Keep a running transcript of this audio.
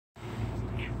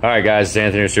All right, guys, it's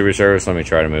Anthony with Super Service. Let me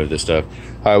try to move this stuff.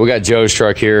 All right, we got Joe's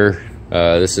truck here.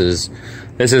 This is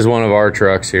one of our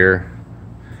trucks here.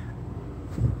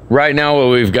 Right now, what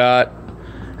we've got,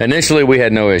 initially we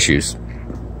had no issues.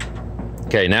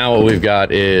 Okay, now what we've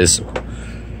got is,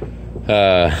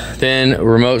 then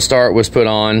remote start was put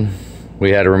on. We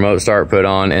had a remote start put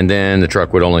on, and then the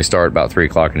truck would only start about 3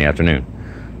 o'clock in the afternoon.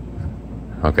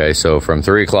 Okay, so from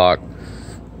 3 o'clock,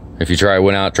 if you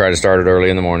went out, try to start it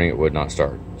early in the morning, it would not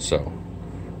start. So,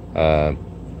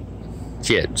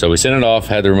 shit. So we sent it off,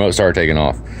 had the remote start taken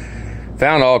off.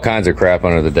 Found all kinds of crap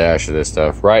under the dash of this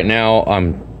stuff. Right now,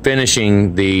 I'm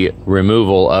finishing the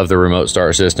removal of the remote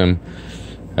start system.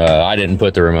 I didn't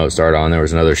put the remote start on. There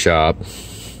was another shop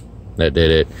that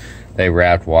did it. They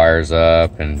wrapped wires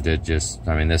up and did just,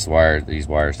 I mean, this wire, these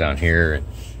wires down here,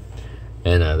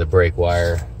 and the brake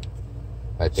wire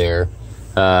right there.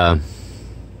 The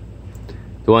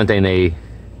one thing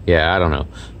I don't know,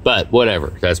 but whatever,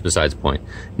 that's besides the point.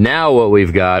 Now what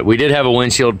we've got, we did have a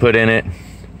windshield put in it.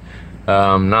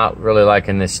 Not really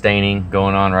liking this staining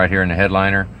going on right here in the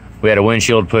headliner. We had a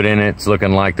windshield put in it. It's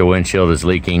looking like the windshield is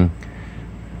leaking,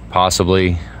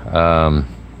 possibly.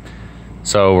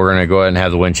 So we're gonna go ahead and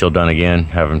have the windshield done again,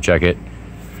 have them check it.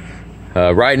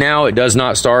 Right now it does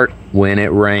not start when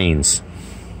it rains.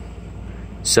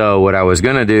 So what I was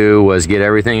gonna do was get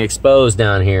everything exposed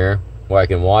down here where I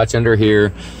can watch under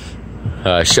here,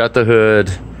 shut the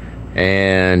hood,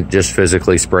 and just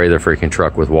physically spray the freaking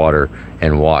truck with water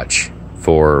and watch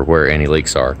for where any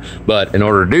leaks are. But in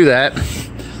order to do that,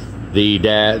 the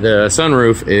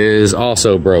sunroof is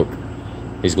also broke.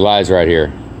 These glides right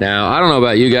here. Now, I don't know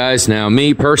about you guys. Now,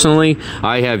 me personally,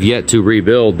 I have yet to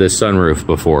rebuild this sunroof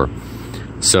before.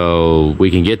 So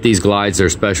we can get these glides, they're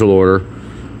special order.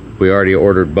 We already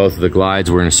ordered both of the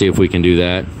glides. We're gonna see if we can do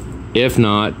that. If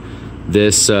not,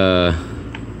 this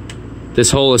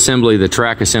whole assembly, the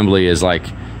track assembly, is like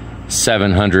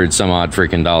 700 some odd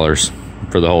freaking dollars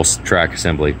for the whole track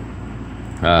assembly.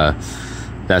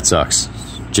 That sucks.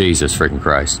 Jesus freaking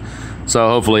Christ. So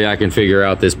hopefully I can figure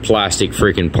out this plastic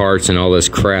freaking parts and all this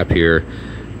crap here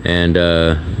and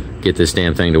get this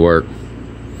damn thing to work.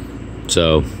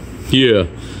 So yeah,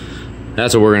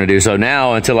 that's what we're gonna do. So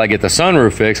now, until I get the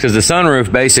sunroof fixed, because the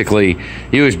sunroof, basically,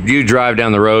 you drive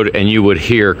down the road and you would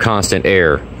hear constant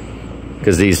air,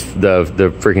 because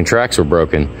the freaking tracks were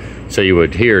broken. So you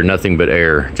would hear nothing but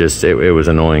air. Just it was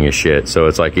annoying as shit. So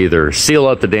it's like, either seal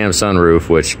up the damn sunroof,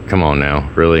 which, come on now,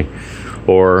 really,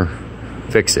 or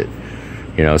fix it.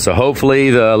 You know, so hopefully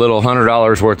the little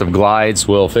 $100 worth of glides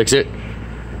will fix it.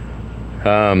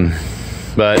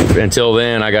 But until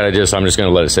then, I'm just gonna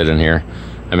let it sit in here.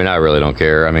 I mean, I really don't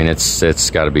care. I mean, it's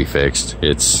got to be fixed.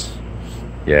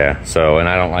 Yeah. So, and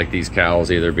I don't like these cowls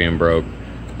either being broke.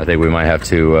 I think we might have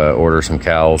to order some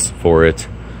cowls for it.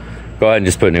 Go ahead and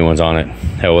just put new ones on it.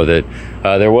 Hell with it.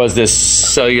 There was this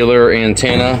cellular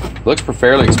antenna. Looks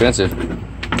fairly expensive.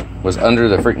 Was under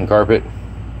the freaking carpet.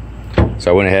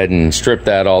 So I went ahead and stripped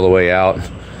that all the way out.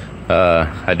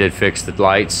 I did fix the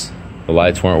lights. The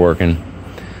lights weren't working.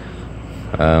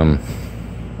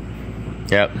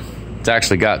 Yep. It's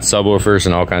actually got subwoofers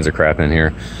and all kinds of crap in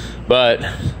here. But,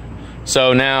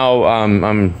 so now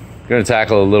I'm gonna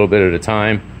tackle a little bit at a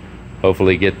time.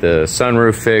 Hopefully get the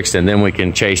sunroof fixed, and then we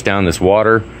can chase down this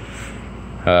water.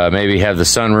 Maybe have the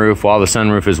sunroof, while the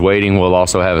sunroof is waiting, we'll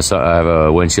also have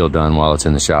a windshield done while it's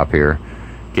in the shop here.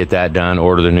 Get that done,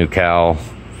 order the new cowl.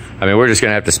 I mean, we're just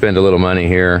gonna have to spend a little money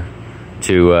here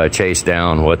to chase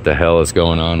down what the hell is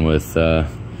going on with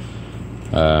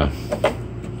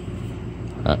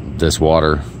this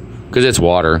water, because it's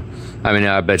water. I mean,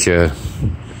 I bet you,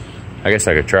 I guess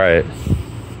I could try it.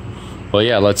 Well,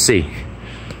 yeah, let's see.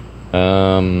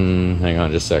 Hang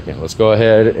on just a second. Let's go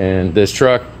ahead, and this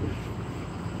truck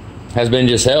has been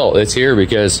just hell. It's here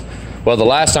because, well, the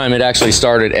last time it actually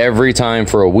started every time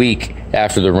for a week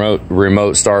after the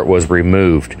remote start was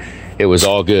removed. It was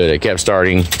all good. It kept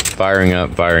starting, firing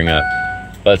up, firing up.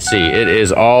 Let's see. It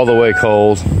is all the way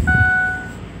cold.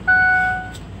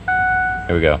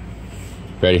 Here we go.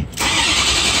 Ready?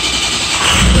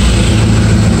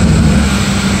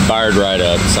 Fired right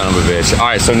up, son of a bitch. All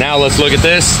right, so now let's look at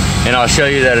this, and I'll show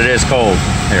you that it is cold.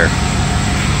 Here.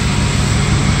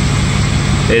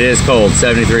 It is cold,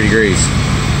 73 degrees.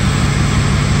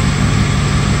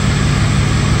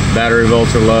 Battery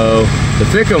volts are low. The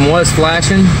Ficum was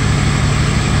flashing.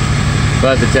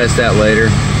 We'll have to test that later.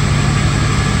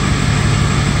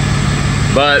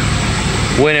 But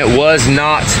when it was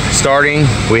not starting,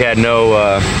 we had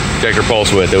no injector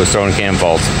pulse width. It was throwing cam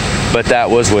faults. But that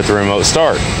was with the remote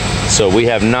start. So we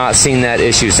have not seen that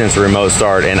issue since the remote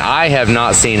start, and I have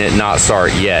not seen it not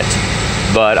start yet.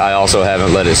 but I also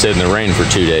haven't let it sit in the rain for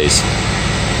 2 days.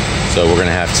 So we're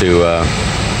gonna have to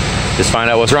just find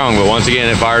out what's wrong. But once again,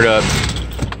 it fired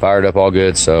up all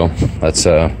good. So that's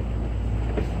we're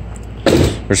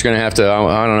just gonna have to,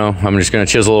 I don't know, I'm just gonna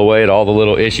chisel away at all the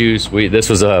little issues. This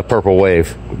was a Purple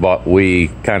Wave, but we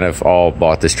kind of all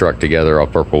bought this truck together, a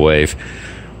Purple Wave.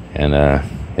 And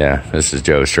yeah, this is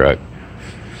Joe's truck.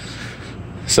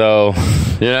 So,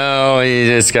 you know,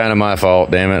 it's kind of my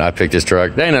fault, damn it. I picked this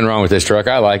truck. There ain't nothing wrong with this truck.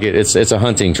 I like it. It's a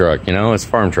hunting truck, you know, it's a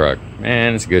farm truck.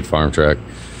 Man, it's a good farm truck.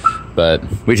 But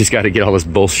we just got to get all this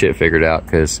bullshit figured out,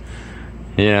 because,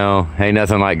 you know, ain't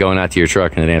nothing like going out to your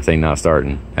truck and the damn thing not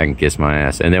starting. I can kiss my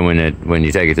ass. And then when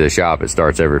you take it to the shop, it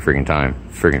starts every freaking time.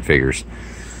 Freaking figures.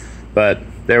 But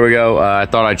there we go. I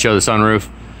thought I'd show the sunroof.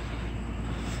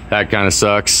 That kind of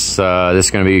sucks. This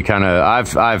is going to be kind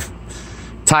of, I've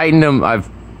tightened them. I've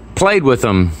played with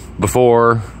them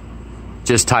before,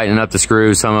 just tightening up the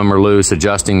screws. Some of them are loose,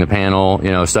 adjusting the panel,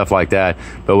 you know, stuff like that.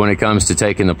 But when it comes to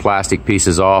taking the plastic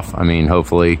pieces off, I mean,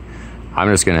 hopefully I'm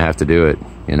just going to have to do it.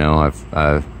 You know, I'm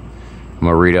going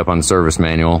to read up on the service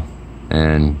manual,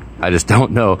 and I just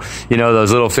don't know. You know,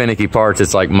 those little finicky parts,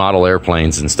 it's like model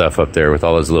airplanes and stuff up there with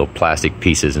all those little plastic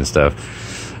pieces and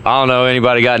stuff. I don't know,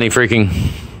 anybody got any freaking,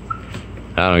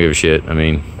 I don't give a shit. I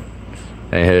mean,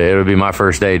 it'll be my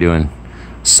first day doing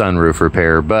sunroof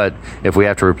repair. But if we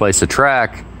have to replace the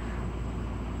track,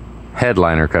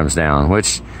 headliner comes down,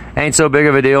 which ain't so big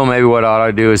of a deal. Maybe what I ought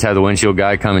to do is have the windshield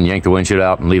guy come and yank the windshield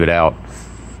out and leave it out.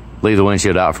 Leave the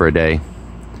windshield out for a day.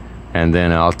 And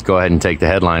then I'll go ahead and take the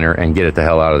headliner and get it the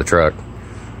hell out of the truck.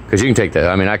 Because you can take that,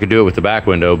 I mean, I could do it with the back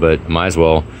window, but might as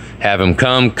well have him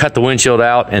come, cut the windshield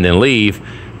out, and then leave.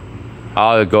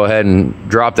 I'll go ahead and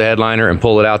drop the headliner and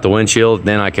pull it out the windshield.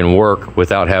 Then I can work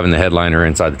without having the headliner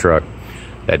inside the truck.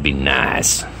 That'd be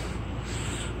nice.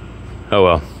 Oh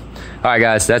well. All right,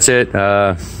 guys, that's it.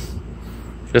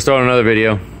 Just throwing another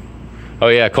video. Oh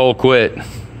yeah, Cole quit.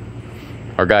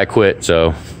 Our guy quit,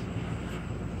 so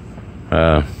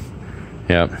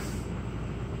yep.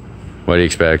 What do you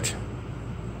expect?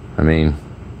 I mean,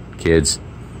 kids,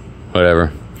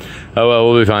 whatever. Oh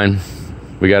well, we'll be fine.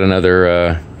 We got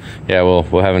another yeah, we'll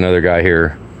have another guy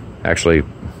here. Actually,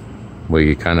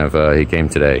 we kind of he came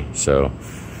today, so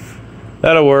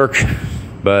that'll work.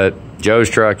 But Joe's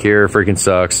truck here freaking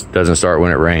sucks. Doesn't start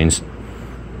when it rains.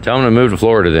 Tell him to move to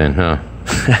Florida then, huh?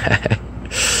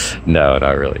 No,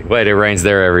 not really. Wait, it rains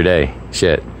there every day.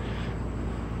 Shit.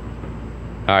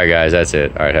 All right, guys, that's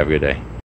it. All right, have a good day.